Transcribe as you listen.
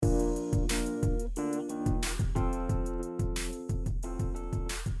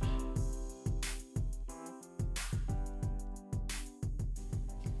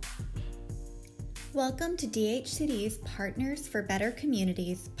Welcome to DHCD's Partners for Better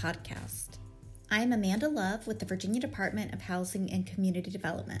Communities podcast. I am Amanda Love with the Virginia Department of Housing and Community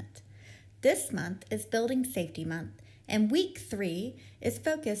Development. This month is Building Safety Month, and week 3 is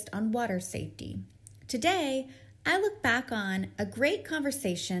focused on water safety. Today, I look back on a great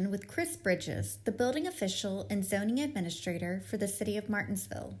conversation with Chris Bridges, the building official and zoning administrator for the city of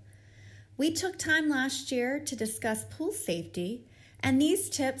Martinsville. We took time last year to discuss pool safety, and these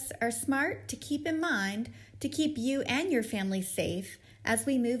tips are smart to keep in mind to keep you and your family safe as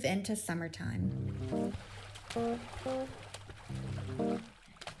we move into summertime.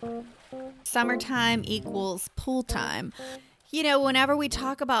 Summertime equals pool time. You know, whenever we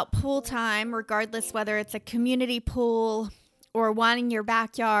talk about pool time, regardless whether it's a community pool or one in your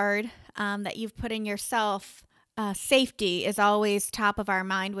backyard that you've put in yourself, safety is always top of our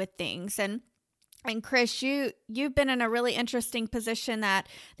mind with things. And Chris, you've been in a really interesting position that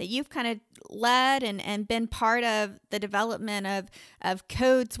you've kind of led and been part of the development of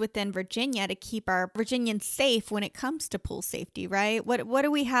codes within Virginia to keep our Virginians safe when it comes to pool safety, right? What do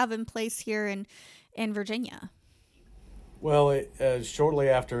we have in place here in Virginia? Well, shortly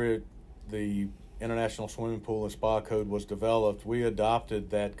after the International Swimming Pool and Spa Code was developed, we adopted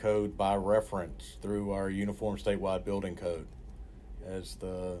that code by reference through our Uniform Statewide Building Code.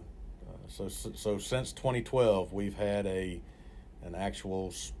 So since 2012, we've had an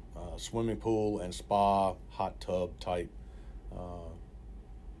actual swimming pool and spa hot tub type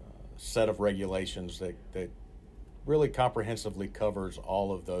set of regulations that really comprehensively covers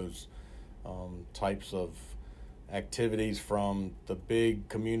all of those types of activities, from the big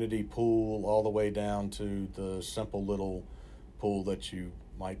community pool all the way down to the simple little pool that you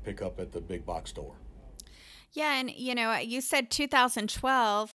might pick up at the big box store. Yeah, and you said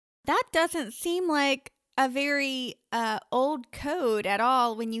 2012. That doesn't seem like a very old code at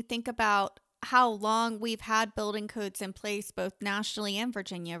all when you think about how long we've had building codes in place, both nationally and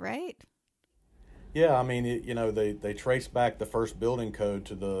Virginia, right? Yeah, I mean, they trace back the first building code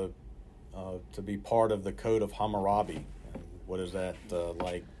to be part of the Code of Hammurabi. What is that,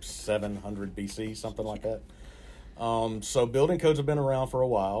 like 700 BC, something like that? So building codes have been around for a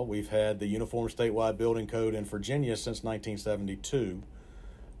while. We've had the Uniform Statewide Building Code in Virginia since 1972.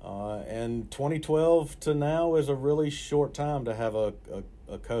 And 2012 to now is a really short time to have a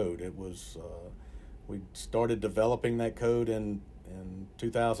code. It was we started developing that code in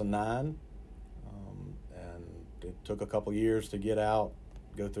 2009, and it took a couple years to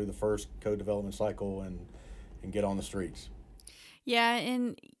go through the first code development cycle and get on the streets. Yeah,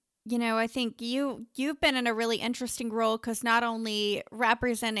 and I think you've been in a really interesting role, because not only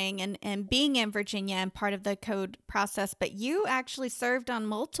representing and being in Virginia and part of the code process, but you actually served on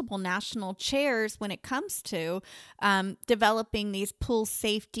multiple national chairs when it comes to developing these pool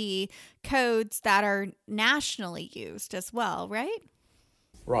safety codes that are nationally used as well, right?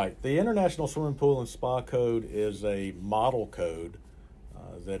 Right. The International Swimming Pool and Spa Code is a model code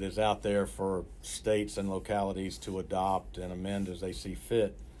that is out there for states and localities to adopt and amend as they see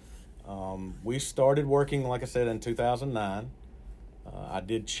fit. We started working, like I said, in 2009. I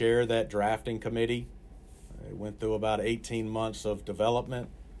did chair that drafting committee. It went through about 18 months of development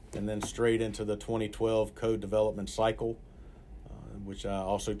and then straight into the 2012 code development cycle, which I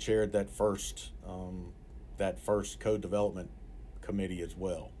also chaired that first code development committee as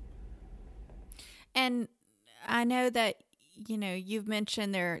well. And I know that you've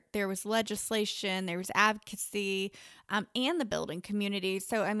mentioned there was legislation, there was advocacy, and the building community.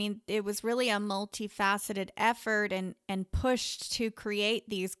 So, I mean, it was really a multifaceted effort and pushed to create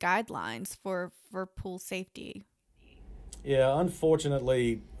these guidelines for pool safety. Yeah,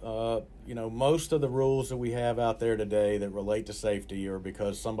 unfortunately, most of the rules that we have out there today that relate to safety are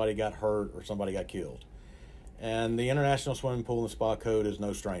because somebody got hurt or somebody got killed. And the International Swimming Pool and Spa Code is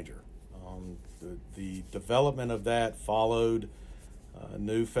no stranger. The development of that followed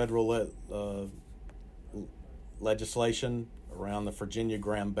new federal legislation around the Virginia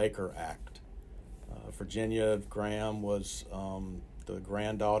Graham-Baker Act. Virginia Graham was the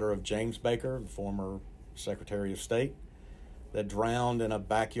granddaughter of James Baker, the former Secretary of State, that drowned in a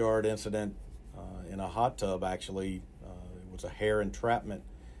backyard incident in a hot tub, actually. It was a hair entrapment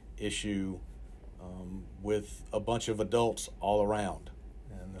issue with a bunch of adults all around.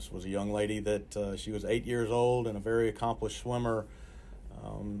 And this was a young lady that she was 8 years old and a very accomplished swimmer,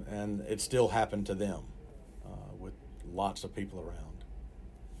 and it still happened to them with lots of people around.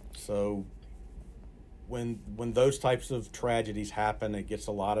 So when those types of tragedies happen, it gets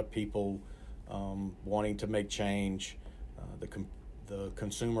a lot of people wanting to make change. The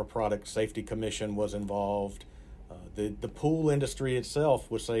Consumer Product Safety Commission was involved. The pool industry itself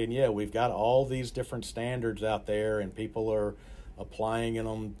was saying, yeah, we've got all these different standards out there, and people are applying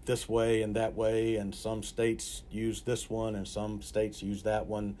them this way and that way, and some states use this one and some states use that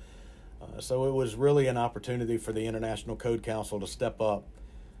one. So it was really an opportunity for the International Code Council to step up,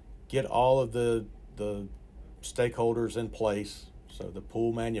 get all of the stakeholders in place. So the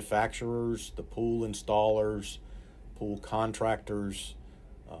pool manufacturers, the pool installers, pool contractors,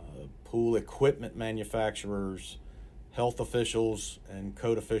 pool equipment manufacturers, health officials, and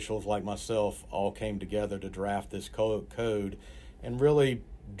code officials like myself all came together to draft this code and really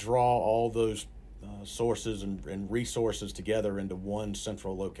draw all those sources and resources together into one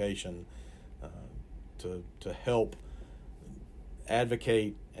central location to help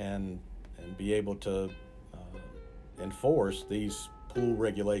advocate and be able to enforce these pool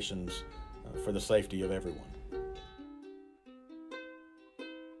regulations for the safety of everyone.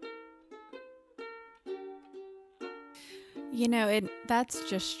 You know, that's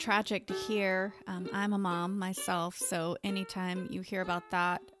just tragic to hear. I'm a mom myself, so anytime you hear about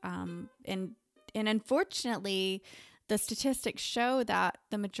that, and unfortunately, the statistics show that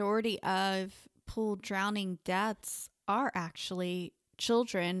the majority of pool drowning deaths are actually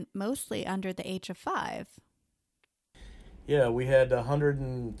children, mostly under the age of 5. Yeah, we had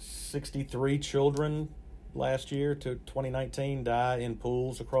 163 children last year to 2019 die in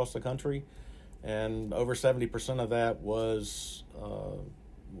pools across the country. And over 70% of that were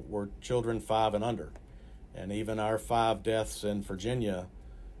children 5 and under. And even our 5 deaths in Virginia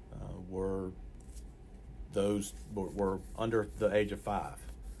were under the age of 5.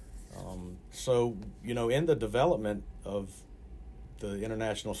 So, you know, in the development of the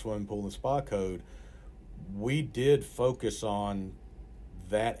International Swimming Pool and Spa Code, we did focus on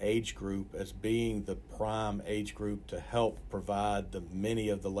that age group as being the prime age group to help provide the many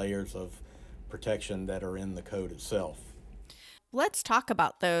of the layers of protection that are in the code itself. Let's talk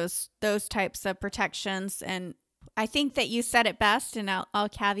about those types of protections. And I think that you said it best, and I'll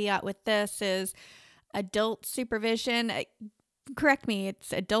caveat with this, is adult supervision. Correct me,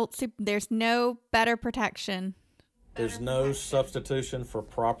 it's there's no better protection. There's no substitution for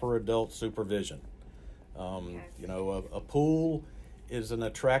proper adult supervision. You know, a pool is an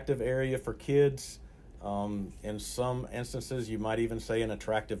attractive area for kids. In some instances, you might even say an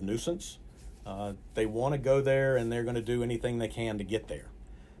attractive nuisance. They want to go there, and they're going to do anything they can to get there.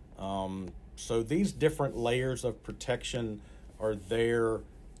 So these different layers of protection are there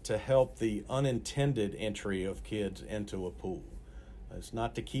to help the unintended entry of kids into a pool. It's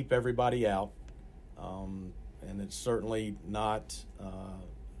not to keep everybody out, and it's certainly not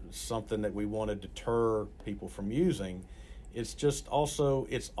something that we want to deter people from using. It's also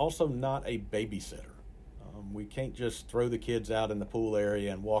not a babysitter. We can't just throw the kids out in the pool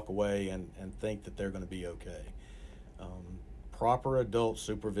area and walk away and think that they're going to be okay. Proper adult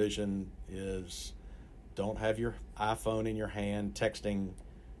supervision is, don't have your iPhone in your hand texting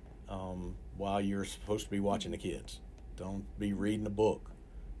while you're supposed to be watching the kids. Don't be reading a book.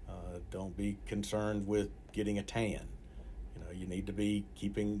 Don't be concerned with getting a tan. You know, you need to be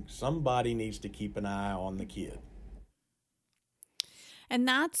somebody needs to keep an eye on the kid. And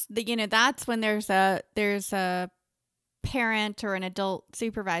that's when there's a parent or an adult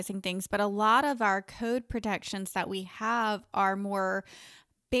supervising things. But a lot of our code protections that we have are more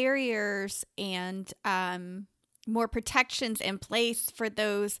barriers and more protections in place for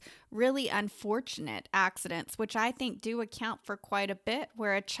those really unfortunate accidents, which I think do account for quite a bit,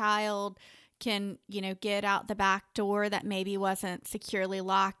 where a child can, get out the back door that maybe wasn't securely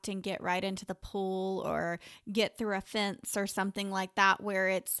locked and get right into the pool, or get through a fence or something like that, where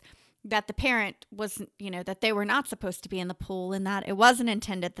it's that the parent was, that they were not supposed to be in the pool, and that it wasn't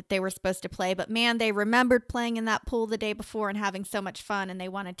intended that they were supposed to play, but man, they remembered playing in that pool the day before and having so much fun, and they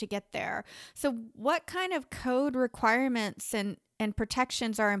wanted to get there. So what kind of code requirements and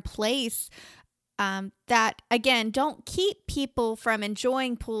protections are in place that, again, don't keep people from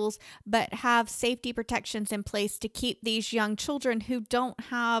enjoying pools, but have safety protections in place to keep these young children who don't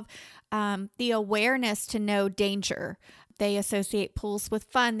have the awareness to know danger? They associate pools with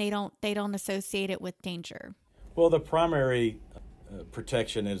fun. They don't associate it with danger. Well, the primary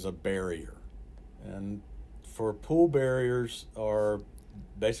protection is a barrier. And for pool barriers are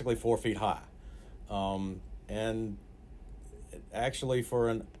basically 4 feet high. And actually, for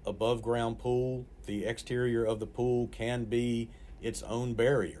an above ground pool, the exterior of the pool can be its own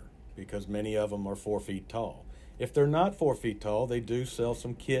barrier, because many of them are 4 feet tall. If they're not 4 feet tall, they do sell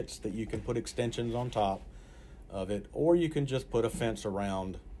some kits that you can put extensions on top of it, or you can just put a fence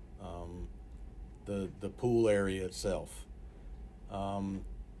around the pool area itself.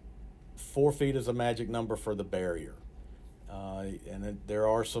 4 feet is a magic number for the barrier. There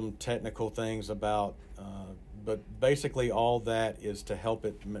are some technical things about, but basically all that is to help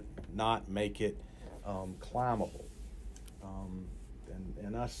it not make it climbable.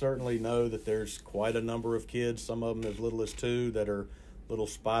 And I certainly know that there's quite a number of kids, some of them as little as 2, that are little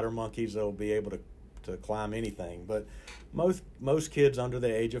spider monkeys that will be able to climb anything. But most kids under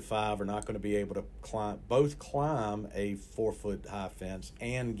the age of 5 are not going to be able to climb a 4-foot high fence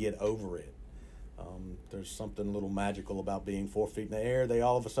and get over it. There's something a little magical about being 4 feet in the air. They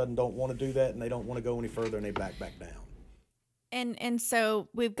all of a sudden don't want to do that, and they don't want to go any further, and they back down. And so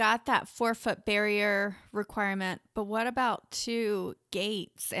we've got that 4-foot barrier requirement, but what about 2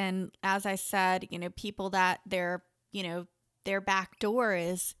 gates? And as I said, people that their back door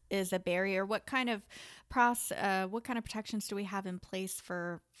is a barrier. What kind of protections do we have in place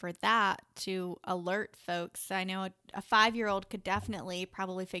for that to alert folks? I know a 5-year-old could definitely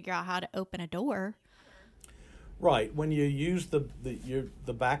probably figure out how to open a door. Right. When you use the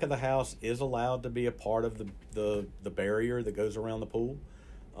back of the house is allowed to be a part of the barrier that goes around the pool,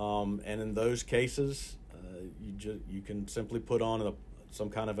 and in those cases, you can simply put on some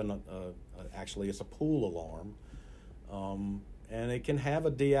kind of actually it's a pool alarm, and it can have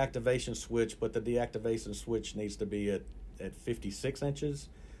a deactivation switch, but the deactivation switch needs to be at 56 inches,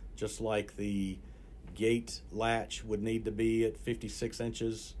 just like the gate latch would need to be at 56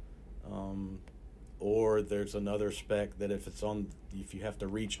 inches. Or there's another spec that if you have to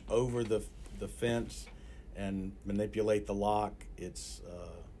reach over the fence and manipulate the lock, it's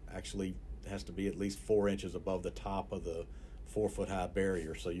actually has to be at least 4 inches above the top of the 4-foot high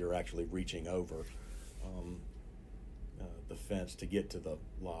barrier, so you're actually reaching over the fence to get to the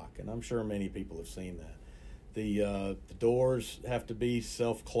lock. And I'm sure many people have seen that. The doors have to be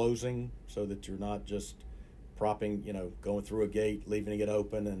self-closing so that you're not just propping, going through a gate, leaving it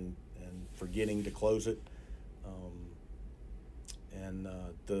open and forgetting to close it.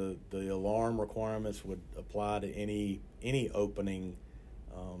 The alarm requirements would apply to any opening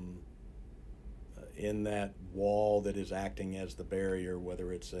in that wall that is acting as the barrier,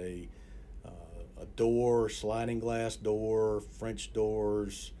 whether it's a door, sliding glass door, French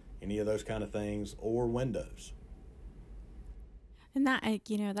doors, any of those kind of things, or windows. And that,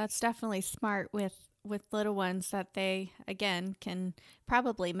 that's definitely smart with little ones, that they, again, can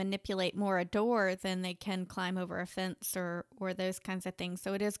probably manipulate more a door than they can climb over a fence or those kinds of things.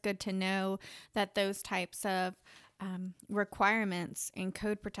 So it is good to know that those types of requirements and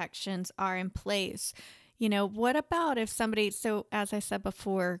code protections are in place. What about if somebody, so as I said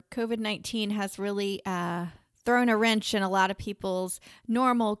before, COVID-19 has really thrown a wrench in a lot of people's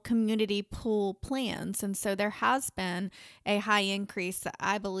normal community pool plans. And so there has been a high increase,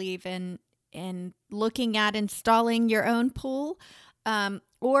 I believe, in looking at installing your own pool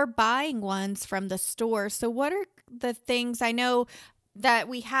or buying ones from the store. So what are the things, I know that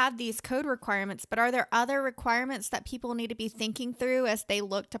we have these code requirements, but are there other requirements that people need to be thinking through as they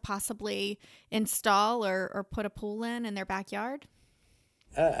look to possibly install or put a pool in their backyard?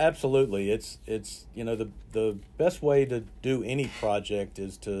 Absolutely. It's the best way to do any project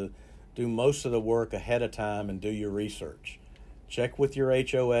is to do most of the work ahead of time and do your research. Check with your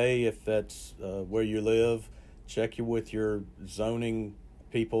HOA if that's where you live. Check with your zoning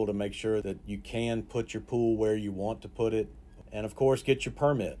people to make sure that you can put your pool where you want to put it. And of course, get your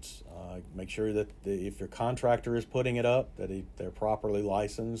permits. Make sure that if your contractor is putting it up, that they're properly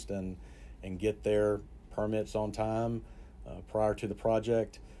licensed and get their permits on time prior to the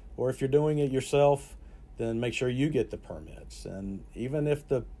project. Or if you're doing it yourself, then make sure you get the permits. And even if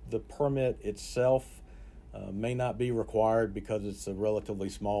the permit itself may not be required because it's a relatively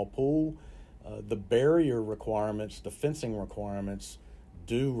small pool, the barrier requirements, the fencing requirements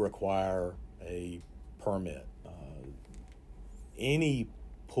do require a permit. Any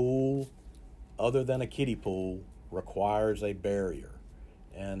pool other than a kiddie pool requires a barrier,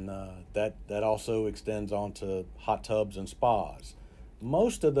 and that also extends onto hot tubs and spas.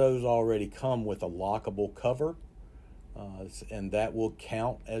 Most of those already come with a lockable cover, and that will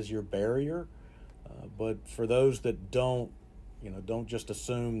count as your barrier. But for those that don't just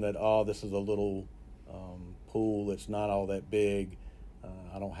assume that, this is a little pool, it's not all that big,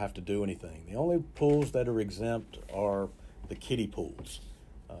 I don't have to do anything. The only pools that are exempt are the kiddie pools,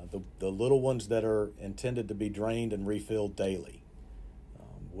 the little ones that are intended to be drained and refilled daily.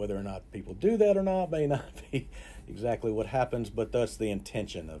 Whether or not people do that or not may not be exactly what happens, but that's the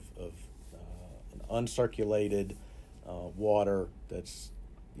intention of an uncirculated water that's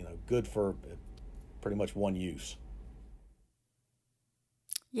good for pretty much one use.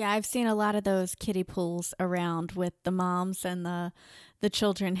 Yeah, I've seen a lot of those kiddie pools around with the moms and the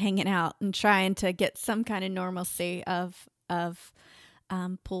children hanging out and trying to get some kind of normalcy of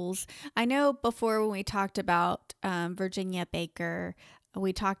pools. I know before when we talked about Virginia Baker,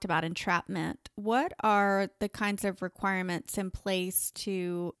 we talked about entrapment. What are the kinds of requirements in place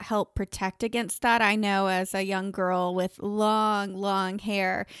to help protect against that? I know as a young girl with long, long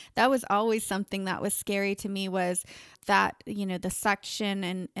hair, that was always something that was scary to me was that, the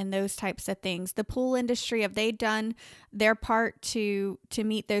suction and those types of things. The pool industry, have they done their part to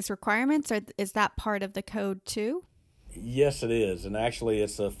meet those requirements, or is that part of the code too? Yes, it is. And actually,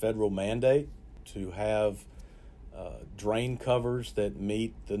 it's a federal mandate to have drain covers that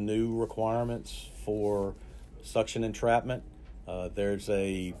meet the new requirements for suction entrapment. There's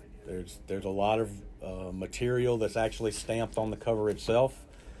a lot of material that's actually stamped on the cover itself.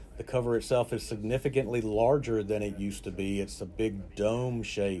 The cover itself is significantly larger than it used to be. It's a big dome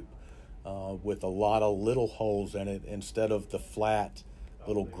shape with a lot of little holes in it instead of the flat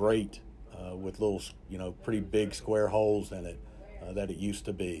little grate with little, pretty big square holes in it that it used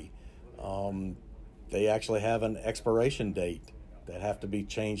to be. They actually have an expiration date that have to be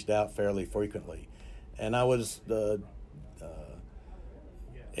changed out fairly frequently. And I was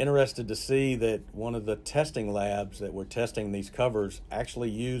interested to see that one of the testing labs that were testing these covers actually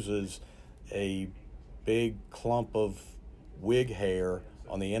uses a big clump of wig hair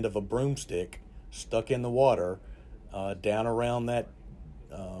on the end of a broomstick stuck in the water down around that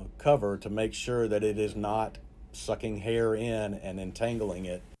cover to make sure that it is not sucking hair in and entangling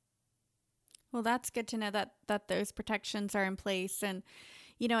it. Well, that's good to know that those protections are in place. And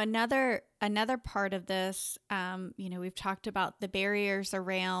another part of this, we've talked about the barriers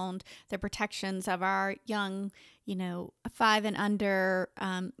around the protections of our young, 5 and under,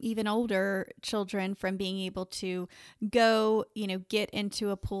 even older children from being able to go, get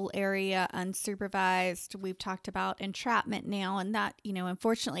into a pool area unsupervised. We've talked about entrapment now, and that,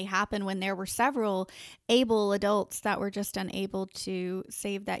 unfortunately happened when there were several able adults that were just unable to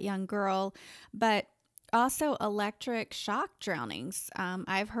save that young girl. But also, electric shock drownings.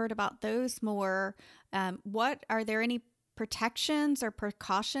 I've heard about those more. What are there any protections or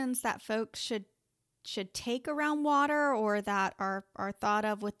precautions that folks should take around water, or that are thought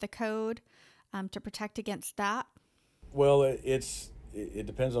of with the code to protect against that? Well, it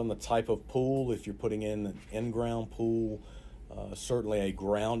depends on the type of pool. If you're putting in an in-ground pool, certainly a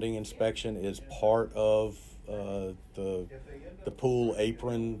grounding inspection is part of the pool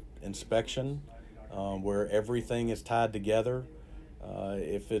apron inspection. Where everything is tied together.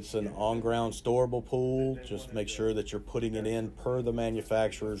 If it's an on-ground storable pool, just make sure that you're putting it in per the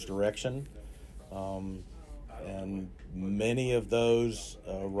manufacturer's direction. And many of those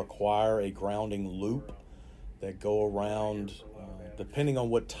require a grounding loop that go around, depending on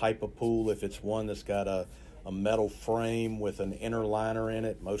what type of pool. If it's one that's got a metal frame with an inner liner in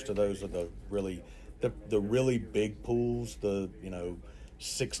it, most of those are the really big pools,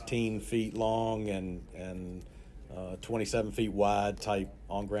 16 feet long and 27 feet wide type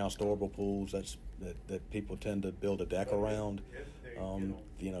on-ground storable pools that people tend to build a deck around.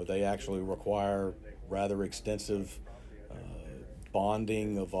 They actually require rather extensive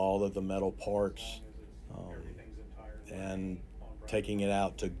bonding of all of the metal parts and taking it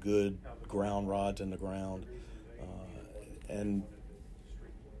out to good ground rods in the ground. And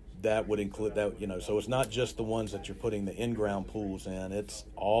that would include that, so it's not just the ones that you're putting the in-ground pools in, it's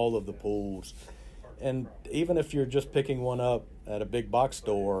all of the pools. And even if you're just picking one up at a big box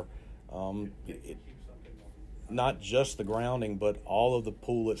store, not just the grounding, but all of the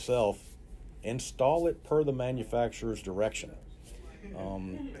pool itself, install it per the manufacturer's direction.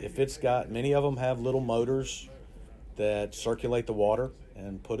 If it's got, many of them have little motors that circulate the water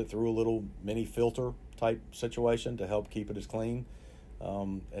and put it through a little mini filter type situation to help keep it as clean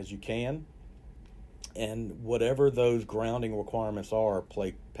as you can. And whatever those grounding requirements are,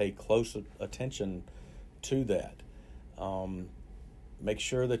 pay close attention to that. Make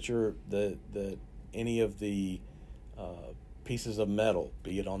sure that that any of the pieces of metal,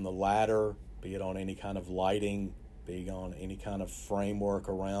 be it on the ladder, be it on any kind of lighting, be it on any kind of framework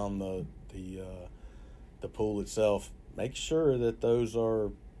around the pool itself, make sure that those are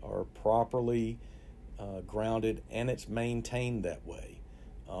properly grounded and it's maintained that way.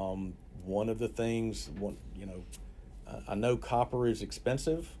 One of the things, I know copper is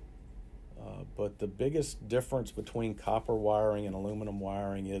expensive, but the biggest difference between copper wiring and aluminum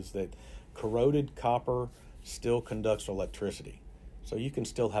wiring is that corroded copper still conducts electricity. So you can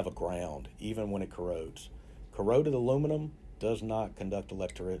still have a ground even when it corrodes. Corroded aluminum does not conduct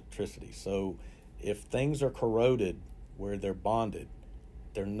electricity. So if things are corroded where they're bonded,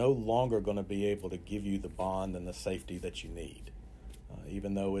 they're no longer going to be able to give you the bond and the safety that you need.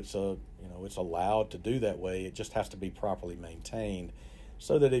 Even though it's allowed to do that way, it just has to be properly maintained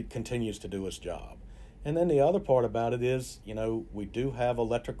so that it continues to do its job. And then the other part about it is, we do have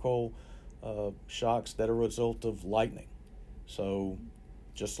electrical shocks that are a result of lightning. So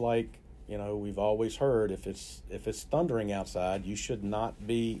just like, we've always heard, if it's thundering outside, you should not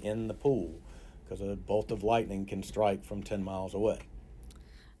be in the pool because a bolt of lightning can strike from 10 miles away.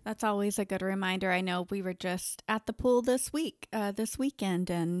 That's always a good reminder. I know we were just at the pool this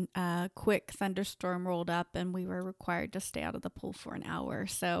weekend, and a quick thunderstorm rolled up and we were required to stay out of the pool for an hour.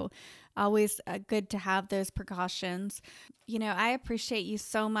 So always good to have those precautions. I appreciate you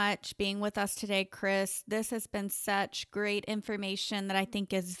so much being with us today, Chris. This has been such great information that I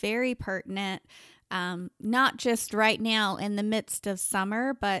think is very pertinent. Not just right now in the midst of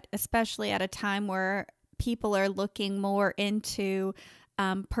summer, but especially at a time where people are looking more into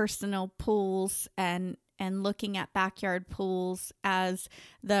personal pools and looking at backyard pools as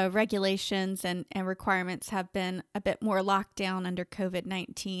the regulations and requirements have been a bit more locked down under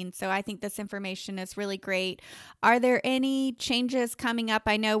COVID-19. So I think this information is really great. Are there any changes coming up?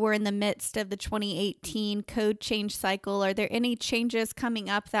 I know we're in the midst of the 2018 code change cycle. Are there any changes coming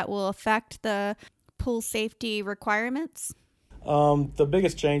up that will affect the pool safety requirements? The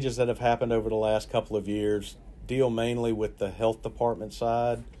biggest changes that have happened over the last couple of years deal mainly with the health department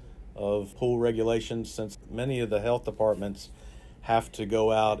side of pool regulations, since many of the health departments have to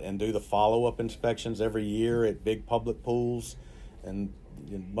go out and do the follow-up inspections every year at big public pools, and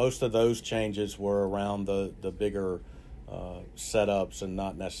most of those changes were around the bigger setups and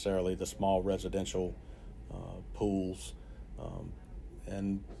not necessarily the small residential pools.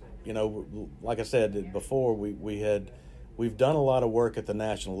 And like I said before, we've done a lot of work at the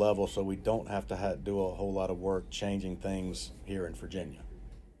national level, so we don't have to do a whole lot of work changing things here in Virginia.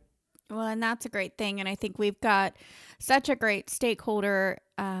 Well, and that's a great thing. And I think we've got such a great stakeholder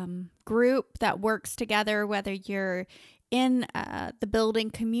group that works together, whether you're in the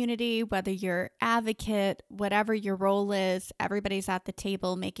building community, whether you're advocate, whatever your role is, everybody's at the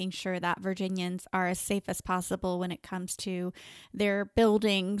table making sure that Virginians are as safe as possible when it comes to their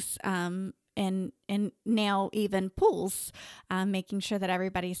buildings, and now even pools, making sure that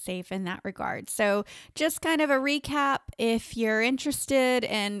everybody's safe in that regard. So just kind of a recap, if you're interested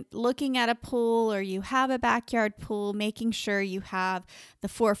in looking at a pool or you have a backyard pool, making sure you have the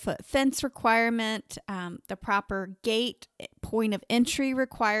 4-foot fence requirement, the proper gate point of entry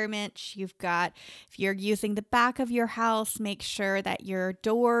requirement. You've got, if you're using the back of your house, make sure that your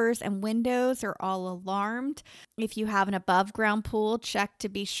doors and windows are all alarmed. If you have an above ground pool, check to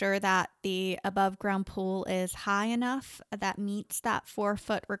be sure that the above ground pool is high enough that meets that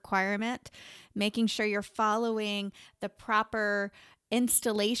 4-foot requirement. Making sure you're following the proper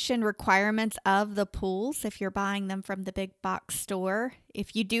installation requirements of the pools if you're buying them from the big box store.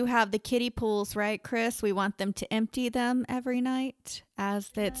 If you do have the kiddie pools, right, Chris, we want them to empty them every night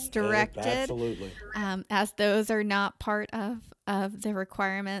as it's directed. Absolutely. As those are not part of the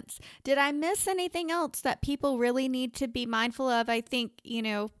requirements. Did I miss anything else that people really need to be mindful of? I think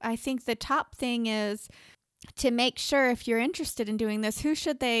the top thing is to make sure, if you're interested in doing this, who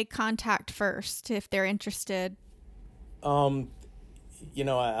should they contact first if they're interested? I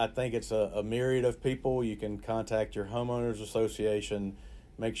think it's a myriad of people. You can contact your homeowners association.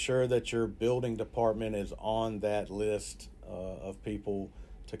 Make sure that your building department is on that list of people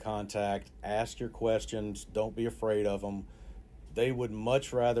to contact. Ask your questions. Don't be afraid of them. They would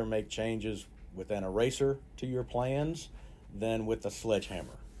much rather make changes with an eraser to your plans than with a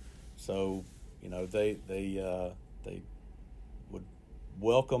sledgehammer. So, they would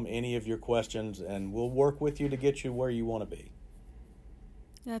welcome any of your questions, and we'll work with you to get you where you want to be.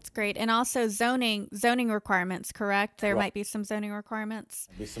 That's great. And also zoning requirements, correct? There Right. might be some zoning requirements.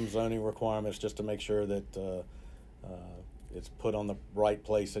 Be some zoning requirements just to make sure that it's put on the right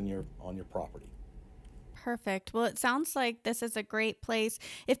place on your property. Perfect. Well, it sounds like this is a great place.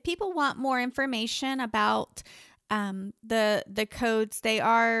 If people want more information about the codes, they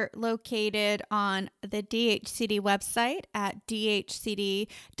are located on the DHCD website at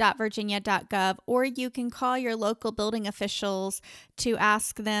dhcd.virginia.gov, or you can call your local building officials to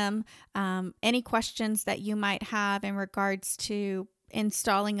ask them any questions that you might have in regards to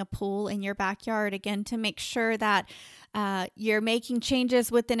installing a pool in your backyard, again, to make sure that you're making changes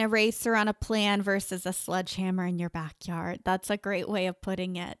with an eraser on a plan versus a sledgehammer in your backyard. That's a great way of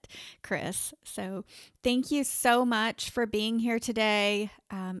putting it, Chris. So thank you so much for being here today.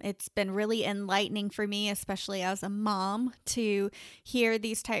 It's been really enlightening for me, especially as a mom, to hear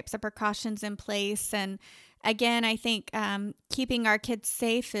these types of precautions in place. And again, I think keeping our kids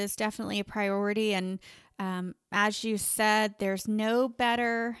safe is definitely a priority. And as you said, there's no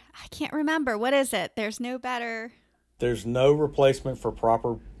better, I can't remember, what is it? There's no replacement for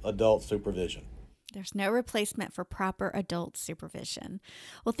proper adult supervision. There's no replacement for proper adult supervision.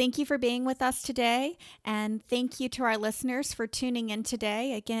 Well, thank you for being with us today. And thank you to our listeners for tuning in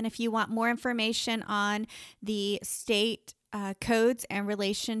today. Again, if you want more information on the state codes in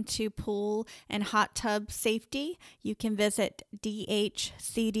relation to pool and hot tub safety, you can visit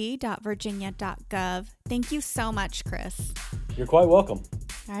dhcd.virginia.gov. Thank you so much, Chris. You're quite welcome.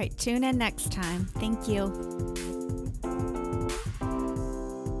 All right, tune in next time. Thank you.